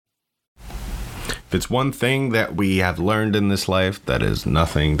If it's one thing that we have learned in this life, that is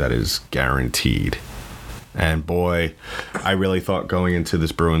nothing that is guaranteed. And boy, I really thought going into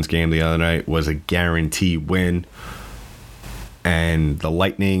this Bruins game the other night was a guarantee win. And the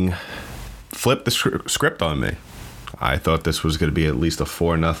Lightning flipped the script on me. I thought this was going to be at least a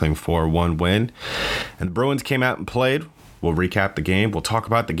 4-0, 4-1 win. And the Bruins came out and played. We'll recap the game. We'll talk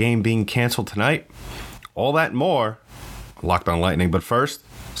about the game being canceled tonight. All that and more. Locked on Lightning. But first,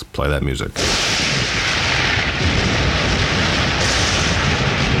 let's play that music.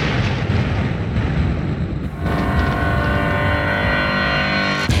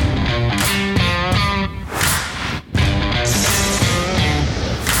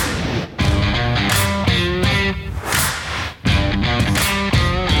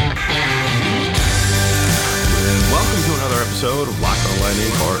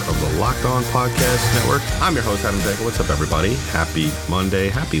 Locked On Podcast Network. I'm your host, Adam Decker. What's up, everybody? Happy Monday.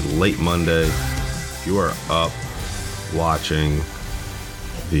 Happy late Monday. If you are up watching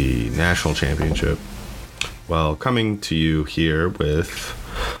the National Championship, well, coming to you here with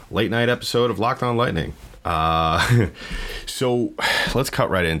late night episode of Locked On Lightning. So let's cut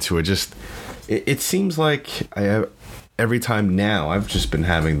right into it. It seems like every time now I've just been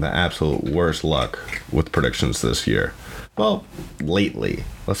having the absolute worst luck with predictions this year. Well, lately.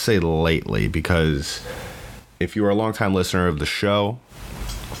 Let's say lately, because if you are a longtime listener of the show,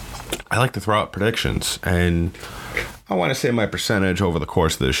 I like to throw out predictions. And I want to say my percentage over the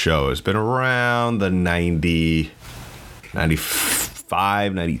course of this show has been around the 90,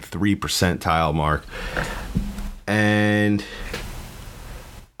 95, 93 percentile mark. And,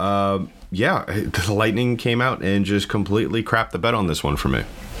 the Lightning came out and just completely crapped the bed on this one for me.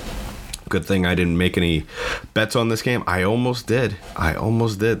 Good thing I didn't make any bets on this game. I almost did.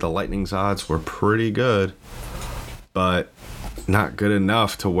 The Lightning's odds were pretty good, but not good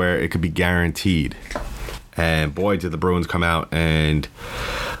enough to where it could be guaranteed. And boy, did the Bruins come out. And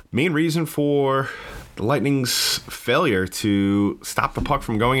main reason for the Lightning's failure to stop the puck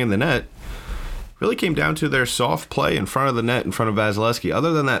from going in the net really came down to their soft play in front of the net, in front of Vasilevskiy.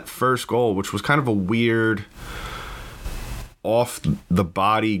 Other than that first goal, which was kind of a weird off the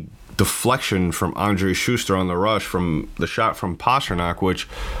body deflection from Andrej Schuster on the rush from the shot from Pastrnak, which,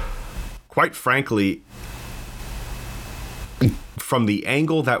 quite frankly, from the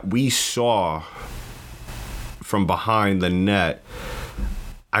angle that we saw from behind the net,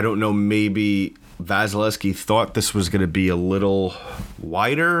 I don't know, maybe Vasilevskiy thought this was going to be a little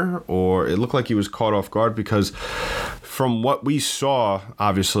wider, or it looked like he was caught off guard, because from what we saw,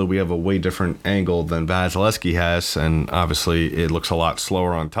 obviously we have a way different angle than Vasilevskiy has, and obviously it looks a lot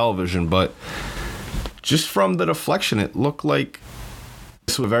slower on television, but just from the deflection, it looked like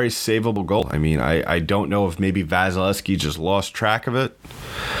this was a very savable goal. I mean, I don't know if maybe Vasilevskiy just lost track of it.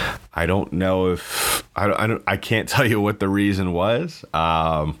 I don't know if I can't tell you what the reason was.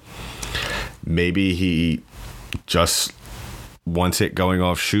 Maybe he just, once it going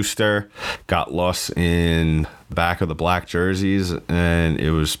off Schuster, got lost in back of the black jerseys, and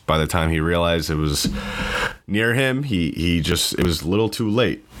it was, by the time he realized it was near him, it was a little too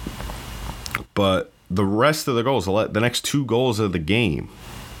late. But the rest of the goals, the next two goals of the game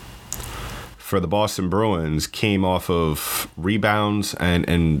for the Boston Bruins, came off of rebounds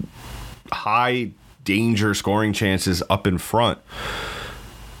and high danger scoring chances up in front.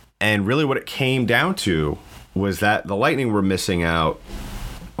 And really what it came down to was that the Lightning were missing out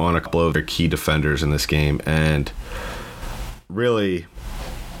on a couple of their key defenders in this game. And really,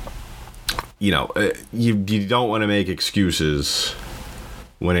 you don't want to make excuses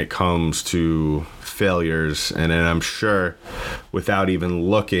when it comes to failures. And then I'm sure, without even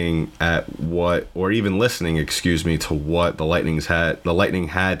looking at or even listening, to what the Lightning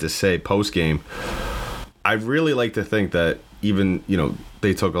had to say post-game, I really like to think that even,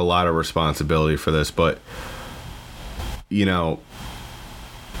 they took a lot of responsibility for this, but,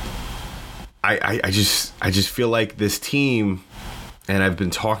 I just feel like this team, and I've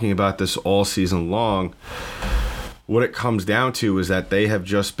been talking about this all season long, what it comes down to is that they have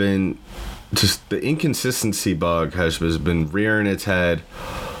just been, the inconsistency bug has been rearing its head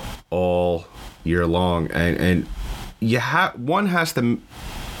all year long, and one has to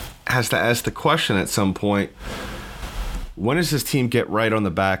ask the question at some point: when does this team get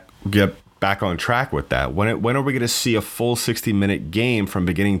back on track with that? When are we going to see a full 60-minute game from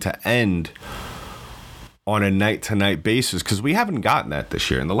beginning to end on a night-to-night basis? Because we haven't gotten that this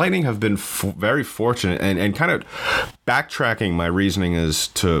year. And the Lightning have been very fortunate. And kind of backtracking my reasoning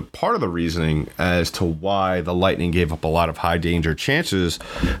part of the reasoning as to why the Lightning gave up a lot of high-danger chances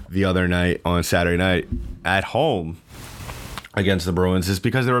the other night on Saturday night at home against the Bruins is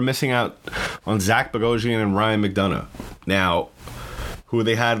because they were missing out on Zach Bogosian and Ryan McDonough. Now, who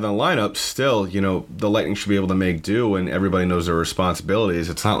they had in the lineup, still, the Lightning should be able to make do, and everybody knows their responsibilities.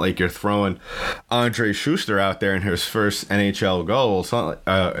 It's not like you're throwing Andre Schuster out there in his first NHL goal. It's not like,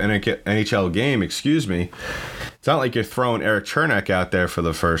 NHL game, excuse me. It's not like you're throwing Eric Chernak out there for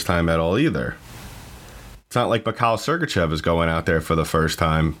the first time at all either. It's not like Mikhail Sergachev is going out there for the first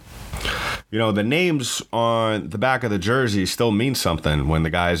time. The names on the back of the jersey still mean something when the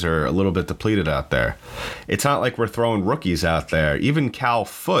guys are a little bit depleted out there. It's not like we're throwing rookies out there. Even Cal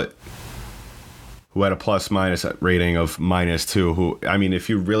Foote, who had a plus-minus rating of -2, who, if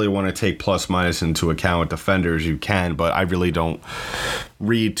you really want to take plus-minus into account with defenders, you can, but I really don't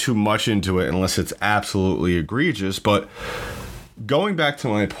read too much into it unless it's absolutely egregious. But going back to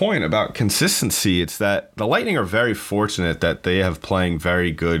my point about consistency, it's that the Lightning are very fortunate that they have playing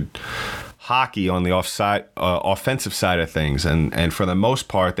very good hockey on the offensive side of things, and for the most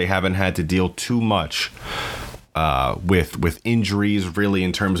part, they haven't had to deal too much with injuries, really,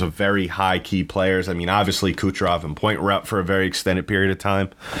 in terms of very high key players. Obviously, Kucherov and Point were out for a very extended period of time,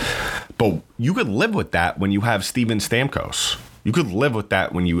 but you could live with that when you have Steven Stamkos. You could live with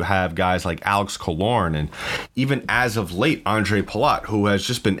that when you have guys like Alex Killorn and even as of late, Andre Palat, who has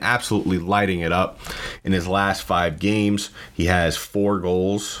just been absolutely lighting it up in his last 5 games. He has 4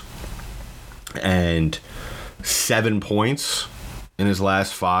 goals and 7 points in his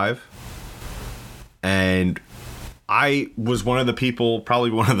last 5. And I was one of the people, probably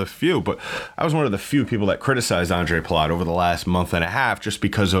one of the few, but I was one of the few people that criticized Andre Palat over the last month and a half, just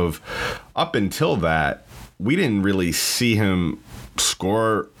because of, up until that, we didn't really see him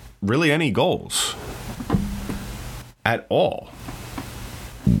score really any goals at all.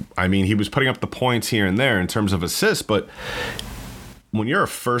 He was putting up the points here and there in terms of assists, but when you're a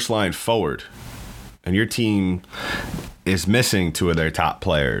first-line forward and your team is missing 2 of their top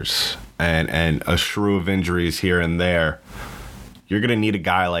players and a shrew of injuries here and there, you're going to need a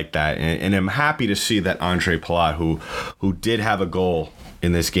guy like that. And I'm happy to see that Andre Palat, who did have a goal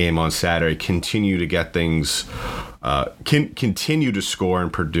in this game on Saturday, continue to get things, continue to score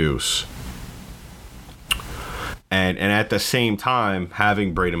and produce. And at the same time,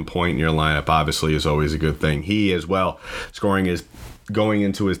 having Braden Point in your lineup obviously is always a good thing. He as well, going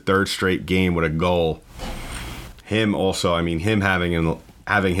into his 3rd straight game with a goal. Him also, him having him in the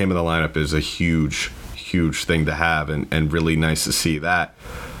lineup is a huge thing to have, and really nice to see that.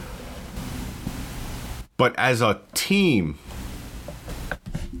 But as a team,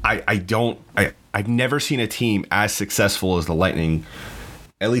 I've never seen a team as successful as the Lightning,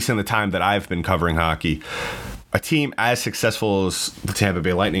 at least in the time that I've been covering hockey. A team as successful as the Tampa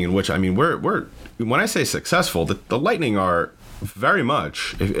Bay Lightning, in which, we're when I say successful, the Lightning are very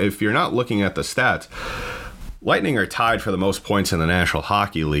much, if you're not looking at the stats, Lightning are tied for the most points in the National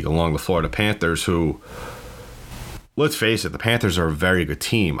Hockey League along the Florida Panthers, who, let's face it, the Panthers are a very good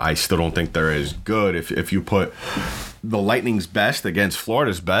team. I still don't think they're as good. If you put the Lightning's best against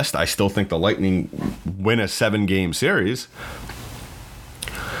Florida's best, I still think the Lightning win a 7-game series.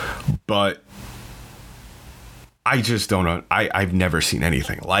 But I just don't know. I've never seen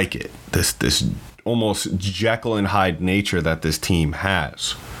anything like it. This almost Jekyll and Hyde nature that this team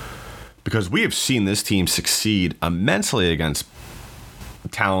has. Because we have seen this team succeed immensely against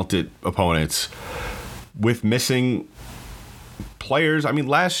talented opponents with missing players.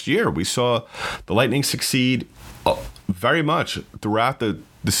 Last year we saw the Lightning succeed very much throughout the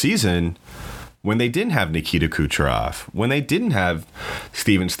season when they didn't have Nikita Kucherov, when they didn't have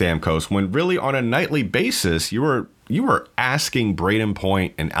Steven Stamkos, when really on a nightly basis you were asking Braden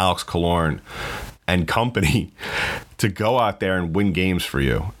Point and Alex Killorn and company to go out there and win games for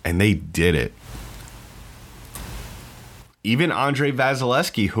you, and they did it. Even Andrei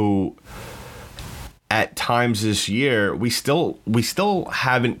Vasilevskiy, who at times this year we still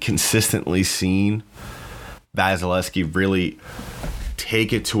haven't consistently seen Vasilevskiy really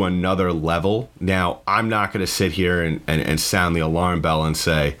take it to another level. Now, I'm not going to sit here and sound the alarm bell and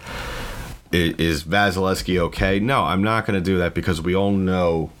say, is Vasilevskiy okay? No, I'm not going to do that, because we all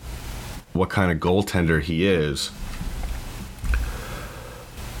know what kind of goaltender he is.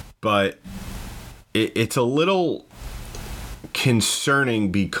 But it's a little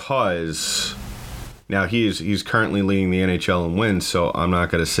concerning, because now he's currently leading the NHL in wins, so I'm not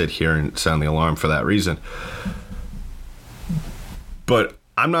going to sit here and sound the alarm for that reason. But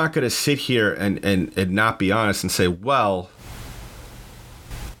I'm not going to sit here and not be honest and say, well,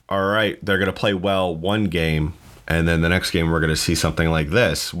 all right, they're going to play well one game, and then the next game we're going to see something like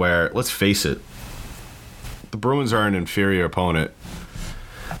this, where, let's face it, the Bruins are an inferior opponent.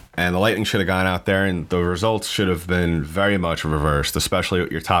 And the Lightning should have gone out there, and the results should have been very much reversed, especially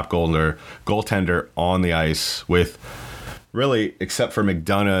with your top goaltender on the ice with, really, except for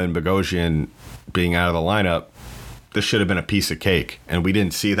McDonough and Bogosian being out of the lineup, this should have been a piece of cake. And we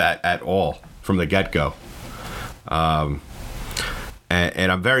didn't see that at all from the get-go. And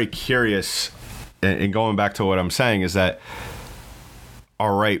I'm very curious, and going back to what I'm saying, is that,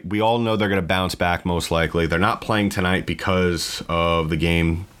 all right, we all know they're going to bounce back most likely. They're not playing tonight because of the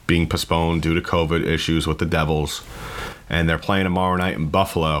game being postponed due to COVID issues with the Devils. And they're playing tomorrow night in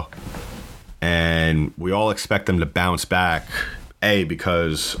Buffalo. And we all expect them to bounce back, A,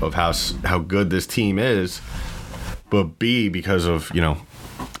 because of how good this team is, but B, because of,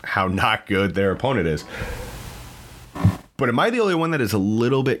 how not good their opponent is. But am I the only one that is a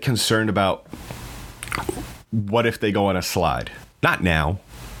little bit concerned about what if they go on a slide? Not now,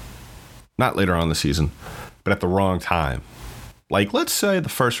 not later on in the season, but at the wrong time. Like, let's say the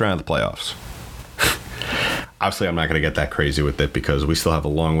first round of the playoffs. Obviously, I'm not going to get that crazy with it because we still have a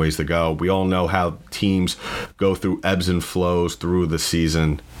long ways to go. We all know how teams go through ebbs and flows through the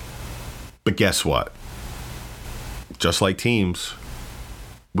season. But guess what? Just like teams,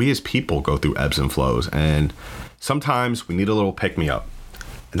 we as people go through ebbs and flows. And sometimes we need a little pick-me-up.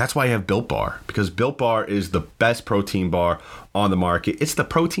 And that's why I have Built Bar, because Built Bar is the best protein bar on the market. It's the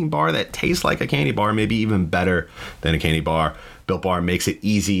protein bar that tastes like a candy bar, maybe even better than a candy bar. Built Bar makes it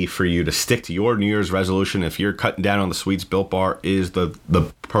easy for you to stick to your New Year's resolution. If you're cutting down on the sweets, Built Bar is the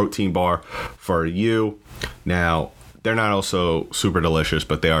protein bar for you. Now, they're not also super delicious,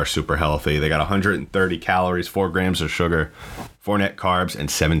 but they are super healthy. They got 130 calories, 4 grams of sugar, 4 net carbs,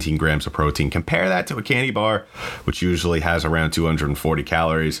 and 17 grams of protein. Compare that to a candy bar, which usually has around 240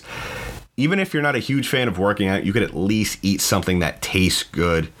 calories. Even if you're not a huge fan of working out, you could at least eat something that tastes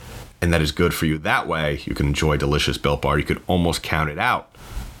good and that is good for you. That way, you can enjoy delicious Built Bar. You could almost count it out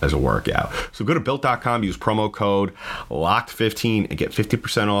as a workout. So go to Built.com, use promo code LOCKED15 and get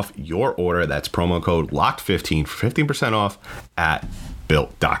 50% off your order. That's promo code LOCKED15 for 15% off at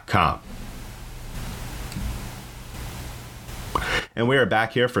Built.com. And we are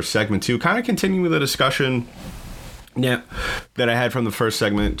back here for segment 2, kind of continuing the discussion that I had from the first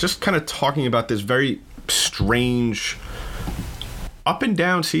segment, just kind of talking about this very strange up and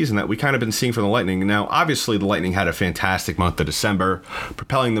down season that we kind of been seeing from the Lightning. Now, obviously, the Lightning had a fantastic month of December,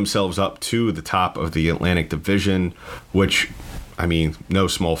 propelling themselves up to the top of the Atlantic Division, which, I mean, no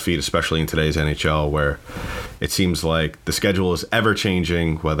small feat, especially in today's NHL, where it seems like the schedule is ever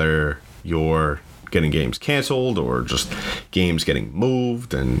changing, whether you're getting games canceled or just games getting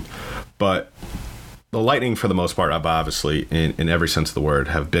moved. But the Lightning, for the most part, obviously, in every sense of the word,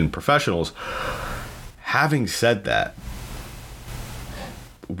 have been professionals. Having said that,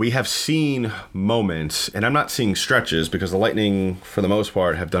 we have seen moments, and I'm not seeing stretches because the Lightning, for the most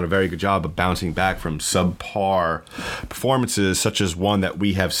part, have done a very good job of bouncing back from subpar performances, such as one that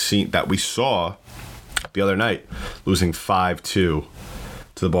we saw the other night, losing 5-2 to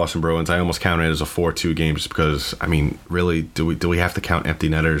the Boston Bruins. I almost counted it as a 4-2 game just because, I mean, really, do we have to count empty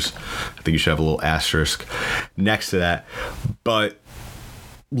netters? I think you should have a little asterisk next to that. But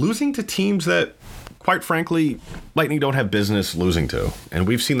losing to teams that, quite frankly, Lightning don't have business losing to. And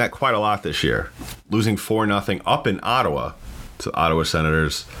we've seen that quite a lot this year. Losing 4-0 up in Ottawa to the Ottawa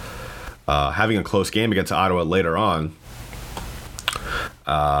Senators. Having a close game against Ottawa later on.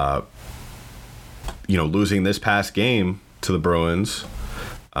 Losing this past game to the Bruins.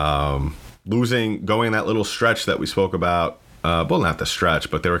 Going that little stretch that we spoke about. Well, not the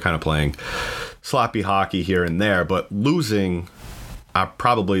stretch, but they were kind of playing sloppy hockey here and there. But losing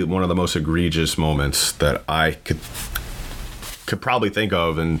probably one of the most egregious moments that I could probably think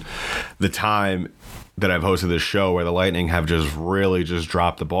of in the time that I've hosted this show, where the Lightning have just really just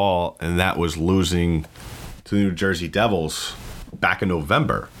dropped the ball, and that was losing to the New Jersey Devils back in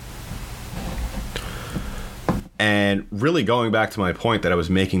November. And really going back to my point that I was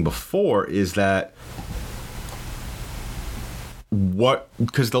making before is that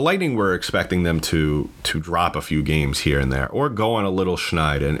because the Lightning were expecting them to drop a few games here and there or go on a little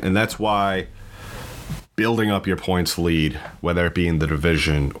schneid. And that's why building up your points lead, whether it be in the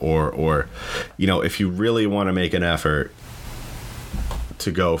division or if you really want to make an effort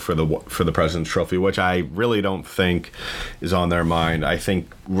to go for the President's Trophy, which I really don't think is on their mind. I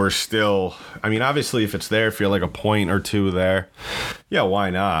think we're still, obviously if it's there, if you're like a point or two there, yeah, why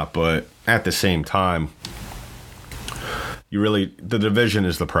not? But at the same time, the division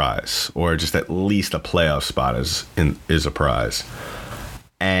is the prize, or just at least a playoff spot is a prize.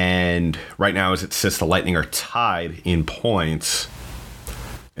 And right now, as it sits, the Lightning are tied in points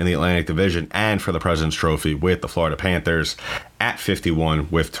in the Atlantic Division and for the President's Trophy with the Florida Panthers at 51,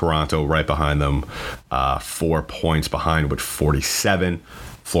 with Toronto right behind them, 4 points behind with 47.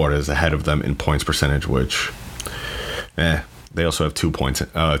 Florida is ahead of them in points percentage, which, they also have 2 points,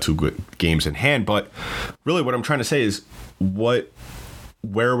 2 good games in hand. But really, what I'm trying to say is, where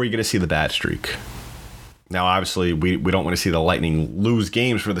are we going to see the bad streak? Now, obviously, we don't want to see the Lightning lose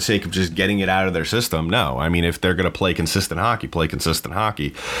games for the sake of just getting it out of their system. No, I mean, if they're going to play consistent hockey, play consistent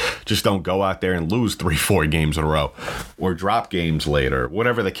hockey. Just don't go out there and lose 3-4 games in a row or drop games later,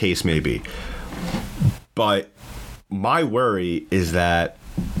 whatever the case may be. But my worry is that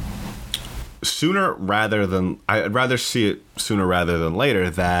I'd rather see it sooner rather than later,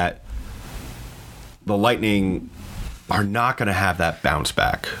 that the Lightning are not going to have that bounce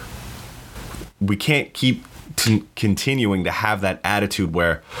back. We can't keep continuing to have that attitude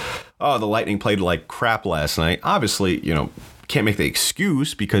where, the Lightning played like crap last night. Obviously, can't make the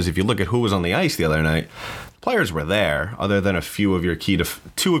excuse, because if you look at who was on the ice the other night, players were there, other than a few of your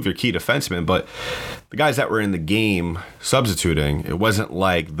two of your key defensemen. But the guys that were in the game substituting, it wasn't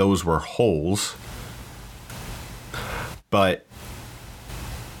like those were holes. But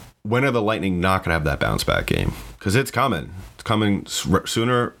when are the Lightning not going to have that bounce back game? Because it's coming. It's coming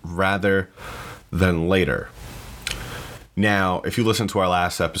sooner rather than later. Now, if you listen to our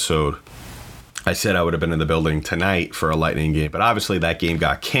last episode, I said I would have been in the building tonight for a Lightning game, but obviously that game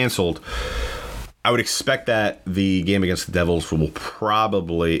got canceled. I would expect that the game against the Devils will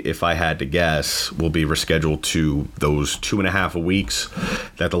probably, if I had to guess, will be rescheduled to those 2.5 weeks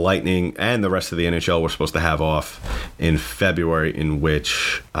that the Lightning and the rest of the NHL were supposed to have off in February, in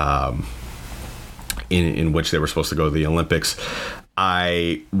which in which they were supposed to go to the Olympics.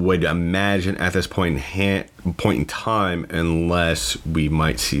 I would imagine at this point in time, unless we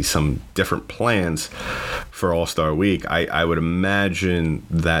might see some different plans for All-Star Week, I would imagine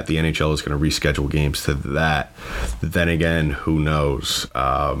that the NHL is going to reschedule games to that. Then again, who knows?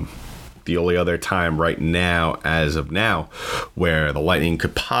 The only other time right now, as of now, where the Lightning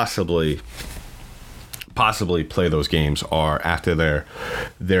could possibly play those games are after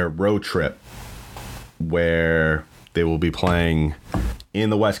their road trip, where they will be playing in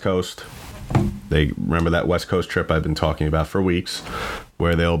the West Coast. They remember that West Coast trip I've been talking about for weeks,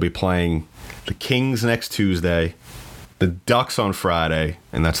 where they'll be playing the Kings next Tuesday, the Ducks on Friday,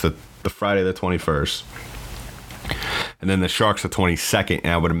 and that's the Friday the 21st, and then the Sharks the 22nd.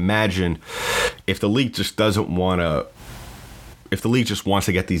 And I would imagine if the league just wants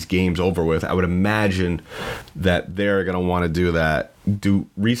to get these games over with, I would imagine that they're going to want to do that,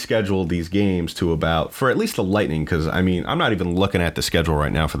 reschedule these games to about, for at least the Lightning, because, I mean, I'm not even looking at the schedule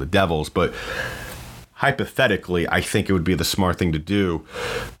right now for the Devils, but hypothetically, I think it would be the smart thing to do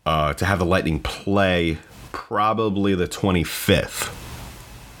to have the Lightning play probably the 25th.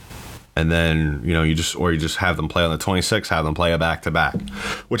 And then, you just have them play on the 26th, have them play a back-to-back,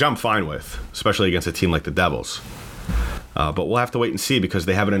 which I'm fine with, especially against a team like the Devils. But we'll have to wait and see, because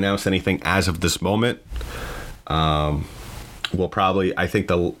they haven't announced anything as of this moment. I think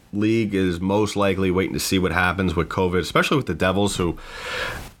the league is most likely waiting to see what happens with COVID, especially with the Devils, who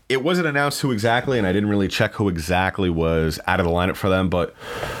it wasn't announced who exactly, and I didn't really check who exactly was out of the lineup for them. But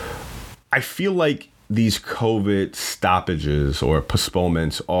I feel like these COVID stoppages or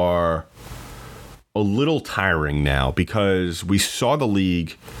postponements are a little tiring now, because we saw the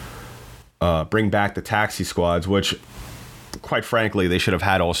league bring back the taxi squads, which, quite frankly, they should have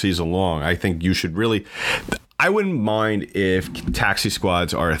had all season long. I think you should really... I wouldn't mind if taxi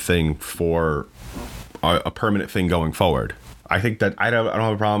squads are a thing for a permanent thing going forward. I think that I don't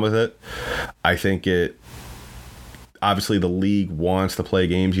have a problem with it. I think it... Obviously, the league wants to play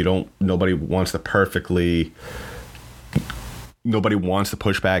games. Nobody wants to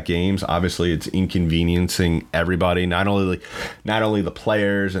push back games. Obviously, it's inconveniencing everybody, not only the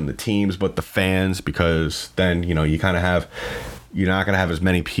players and the teams, but the fans, because then, you're not going to have as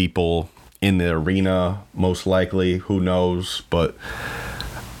many people in the arena, most likely. Who knows? But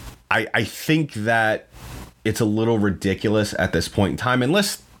I think that it's a little ridiculous at this point in time,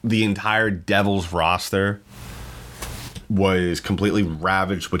 unless the entire Devils roster was completely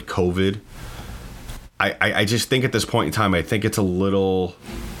ravaged with COVID. I just think at this point in time, I think it's a little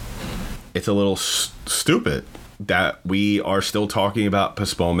stupid that we are still talking about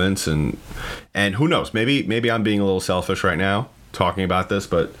postponements, and who knows, maybe I'm being a little selfish right now talking about this,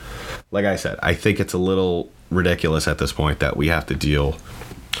 but like I said, I think it's a little ridiculous at this point that we have to deal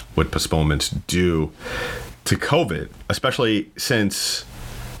with postponements due to COVID, especially since,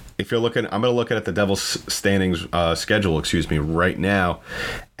 if you're looking, I'm going to look at the Devils standings schedule, right now.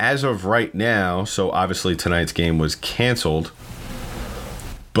 As of right now, so obviously tonight's game was canceled.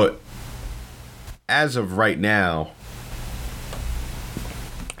 But as of right now,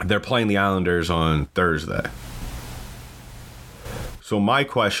 they're playing the Islanders on Thursday. So my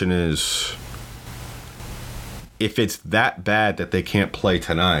question is, if it's that bad that they can't play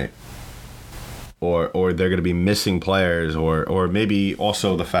tonight, or they're going to be missing players, or maybe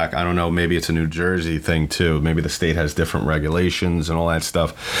also the fact, I don't know, maybe it's a New Jersey thing too. Maybe the state has different regulations and all that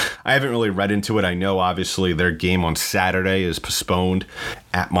stuff. I haven't really read into it. I know obviously their game on Saturday is postponed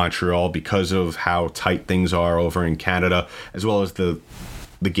at Montreal because of how tight things are over in Canada, as well as the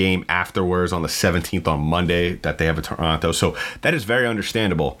game afterwards on the 17th on Monday that they have in Toronto. So that is very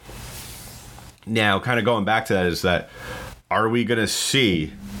understandable. Now, kind of going back to that is that, are we going to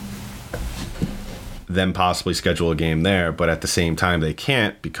see them possibly schedule a game there, but at the same time they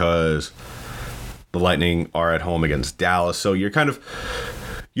can't because the Lightning are at home against Dallas. So you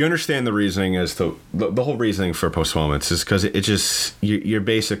understand the reasoning as to the whole reasoning for postponements is because it just, you're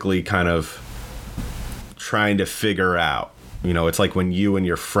basically kind of trying to figure out, it's like when you and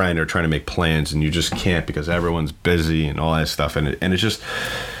your friend are trying to make plans and you just can't because everyone's busy and all that stuff. And it's just,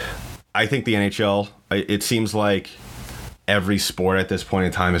 I think the NHL, it seems like every sport at this point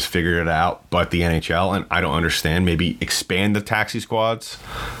in time has figured it out, but the NHL, and I don't understand. Maybe expand the taxi squads,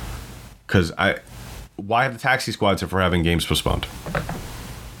 because why have the taxi squads if we're having games postponed?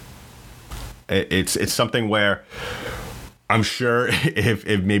 It's something where I'm sure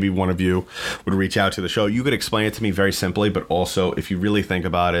if maybe one of you would reach out to the show, you could explain it to me very simply. But also, if you really think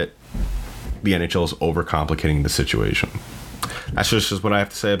about it, the NHL is overcomplicating the situation. That's just what I have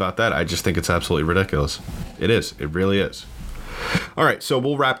to say about that. I just think it's absolutely ridiculous. It is. It really is. All right, so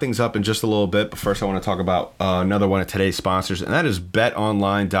we'll wrap things up in just a little bit. But first, I want to talk about another one of today's sponsors, and that is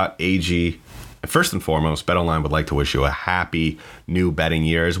BetOnline.ag. First and foremost, BetOnline would like to wish you a happy new betting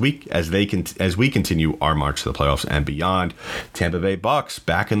year as we continue our march to the playoffs and beyond. Tampa Bay Bucks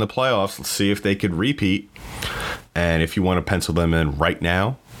back in the playoffs. Let's see if they could repeat. And if you want to pencil them in right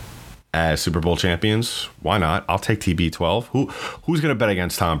now as Super Bowl champions, why not? I'll take TB12. Who's going to bet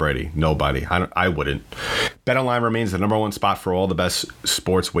against Tom Brady? Nobody. I wouldn't. BetOnline remains the number one spot for all the best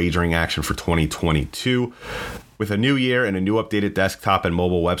sports wagering action for 2022. With a new year and a new updated desktop and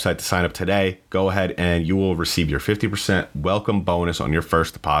mobile website to sign up today, go ahead and you will receive your 50% welcome bonus on your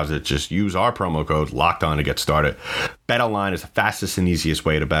first deposit. Just use our promo code LOCKEDON to get started. BetOnline is the fastest and easiest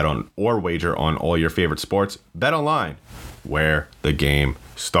way to bet on or wager on all your favorite sports. BetOnline, where the game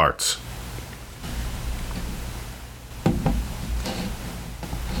starts.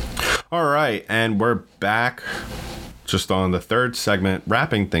 All right, and we're back just on the third segment,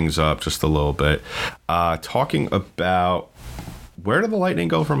 wrapping things up just a little bit, talking about where do the Lightning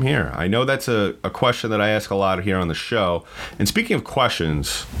go from here? I know that's a question that I ask a lot here on the show. And speaking of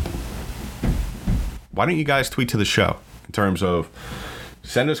questions, why don't you guys tweet to the show in terms of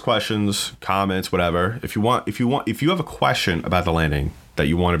send us questions, comments, whatever. If you have a question about the Lightning that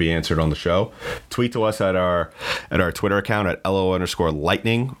you want to be answered on the show, tweet to us at our Twitter account at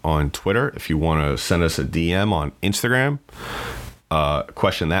LO_Lightning on Twitter. If you want to send us a DM on Instagram,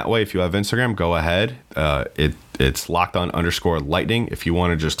 question that way. If you have Instagram, go ahead. It's LOCKEDON_Lightning. If you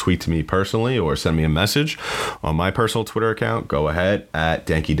want to just tweet to me personally or send me a message on my personal Twitter account, go ahead at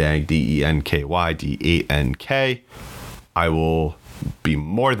DenkyDank, DenkyDank. I will be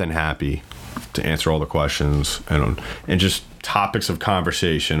more than happy to answer all the questions and just topics of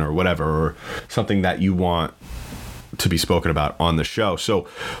conversation or whatever, or something that you want to be spoken about on the show. So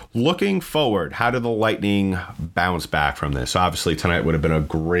looking forward, how do the Lightning bounce back from this? Obviously tonight would have been a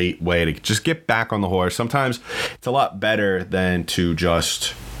great way to just get back on the horse. Sometimes it's a lot better than to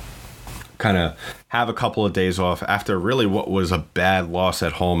just kind of have a couple of days off after really what was a bad loss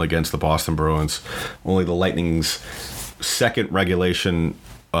at home against the Boston Bruins. Only the Lightning's second regulation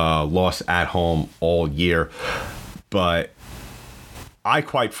loss at home all year. But I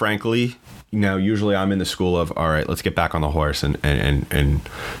quite frankly, usually I'm in the school of, all right, let's get back on the horse and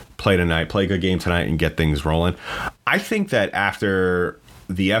play tonight, play a good game tonight and get things rolling. I think that after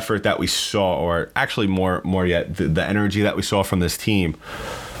the effort that we saw, or actually more yet, the energy that we saw from this team,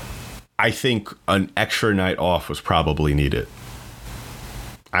 I think an extra night off was probably needed.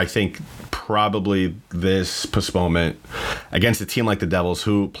 I think probably this postponement against a team like the Devils,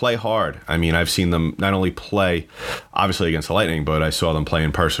 who play hard. I mean, I've seen them not only play, obviously, against the Lightning, but I saw them play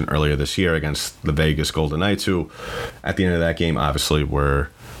in person earlier this year against the Vegas Golden Knights, who, at the end of that game, obviously were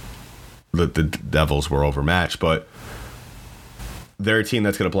the Devils were overmatched. But they're a team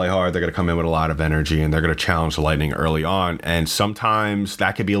that's going to play hard. They're going to come in with a lot of energy, and they're going to challenge the Lightning early on. And sometimes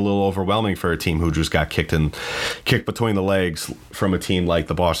that could be a little overwhelming for a team who just got kicked between the legs from a team like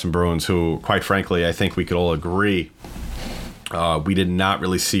the Boston Bruins, who, quite frankly, I think we could all agree we did not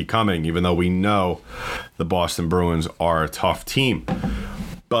really see coming, even though we know the Boston Bruins are a tough team.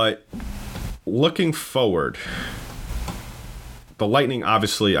 But looking forward, the Lightning,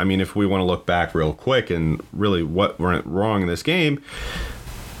 obviously, I mean, if we want to look back real quick and really what went wrong in this game,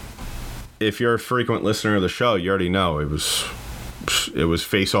 if you're a frequent listener of the show, you already know it was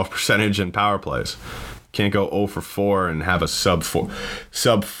face-off percentage and power plays. Can't go 0 for 4 and have a sub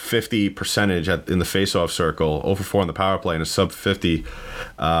 50 percentage in the face-off circle, 0 for 4 on the power play, and a sub 50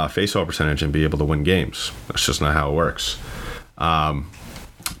 face-off percentage and be able to win games. That's just not how it works.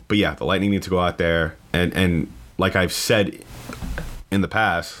 But yeah, the Lightning need to go out there and like I've said in the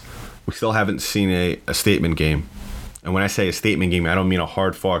past, we still haven't seen a statement game. And when I say a statement game, I don't mean a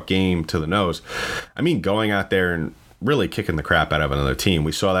hard-fought game to the nose. I mean going out there and really kicking the crap out of another team.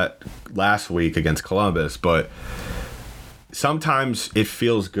 We saw that last week against Columbus, but sometimes it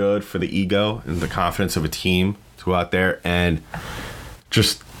feels good for the ego and the confidence of a team to go out there and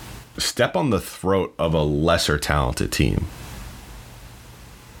just step on the throat of a lesser talented team.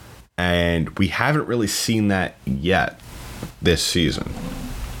 And we haven't really seen that yet this season.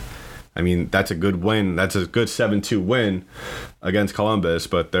 I mean, that's a good win. That's a good 7-2 win against Columbus,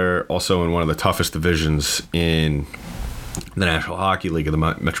 but they're also in one of the toughest divisions in the National Hockey League of the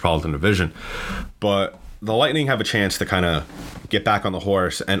Metropolitan Division. But the Lightning have a chance to kind of get back on the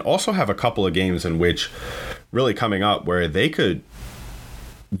horse and also have a couple of games in which really coming up where they could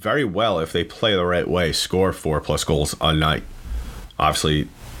very well, if they play the right way, score 4+ goals a night. Obviously,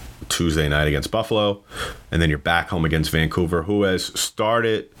 Tuesday night against Buffalo, and then you're back home against Vancouver, who has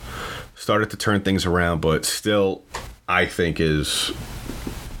started to turn things around, but still, I think is,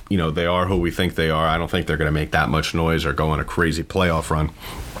 they are who we think they are. I don't think they're going to make that much noise or go on a crazy playoff run.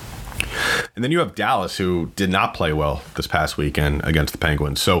 And then you have Dallas, who did not play well this past weekend against the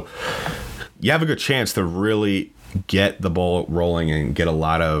Penguins. So you have a good chance to really get the ball rolling and get a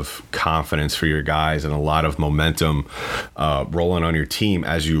lot of confidence for your guys and a lot of momentum rolling on your team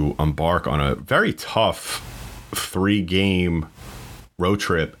as you embark on a very tough 3-game road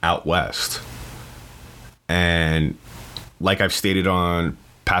trip out west. And like I've stated on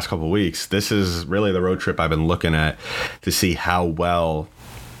past couple of weeks, this is really the road trip I've been looking at to see how well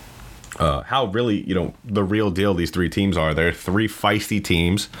how really, the real deal these 3 teams are. They're 3 feisty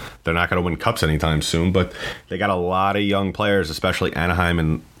teams. They're not going to win cups anytime soon, but they got a lot of young players, especially Anaheim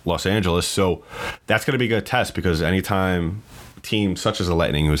and Los Angeles. So that's going to be a good test, because anytime teams such as the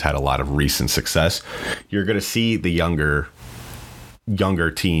Lightning, who's had a lot of recent success, you're going to see the younger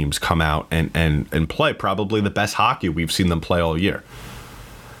teams come out and play probably the best hockey we've seen them play all year.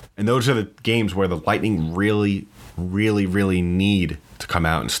 And those are the games where the Lightning really, really, really need to come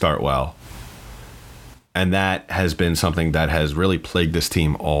out and start well. And that has been something that has really plagued this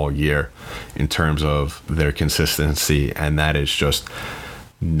team all year in terms of their consistency, and that is just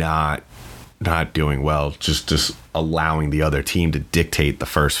not doing well. Just allowing the other team to dictate the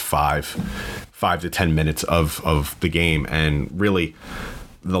first 5 to 10 minutes of the game. And really,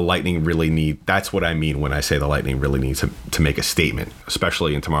 the Lightning really need, that's what I mean when I say the Lightning really need to make a statement,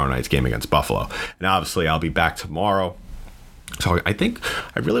 especially in tomorrow night's game against Buffalo. And obviously I'll be back tomorrow. So I think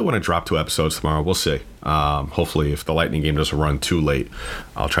I really want to drop 2 episodes tomorrow. We'll see. Hopefully, if the Lightning game doesn't run too late,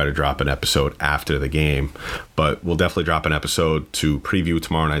 I'll try to drop an episode after the game. But we'll definitely drop an episode to preview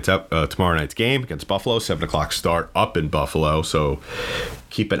tomorrow night's game against Buffalo. 7:00 start up in Buffalo. So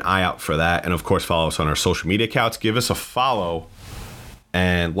keep an eye out for that. And of course, follow us on our social media accounts. Give us a follow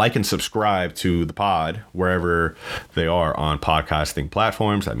and like and subscribe to the pod wherever they are on podcasting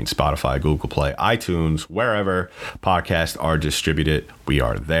platforms. I mean, Spotify, Google Play, iTunes, wherever podcasts are distributed, we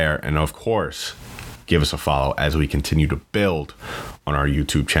are there. And of course, give us a follow as we continue to build on our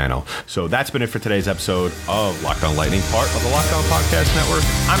YouTube channel. So that's been it for today's episode of Locked On Lightning, part of the Locked On Podcast Network.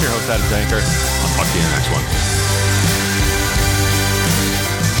 I'm your host, Adam Danker. I'll talk to you in the next one.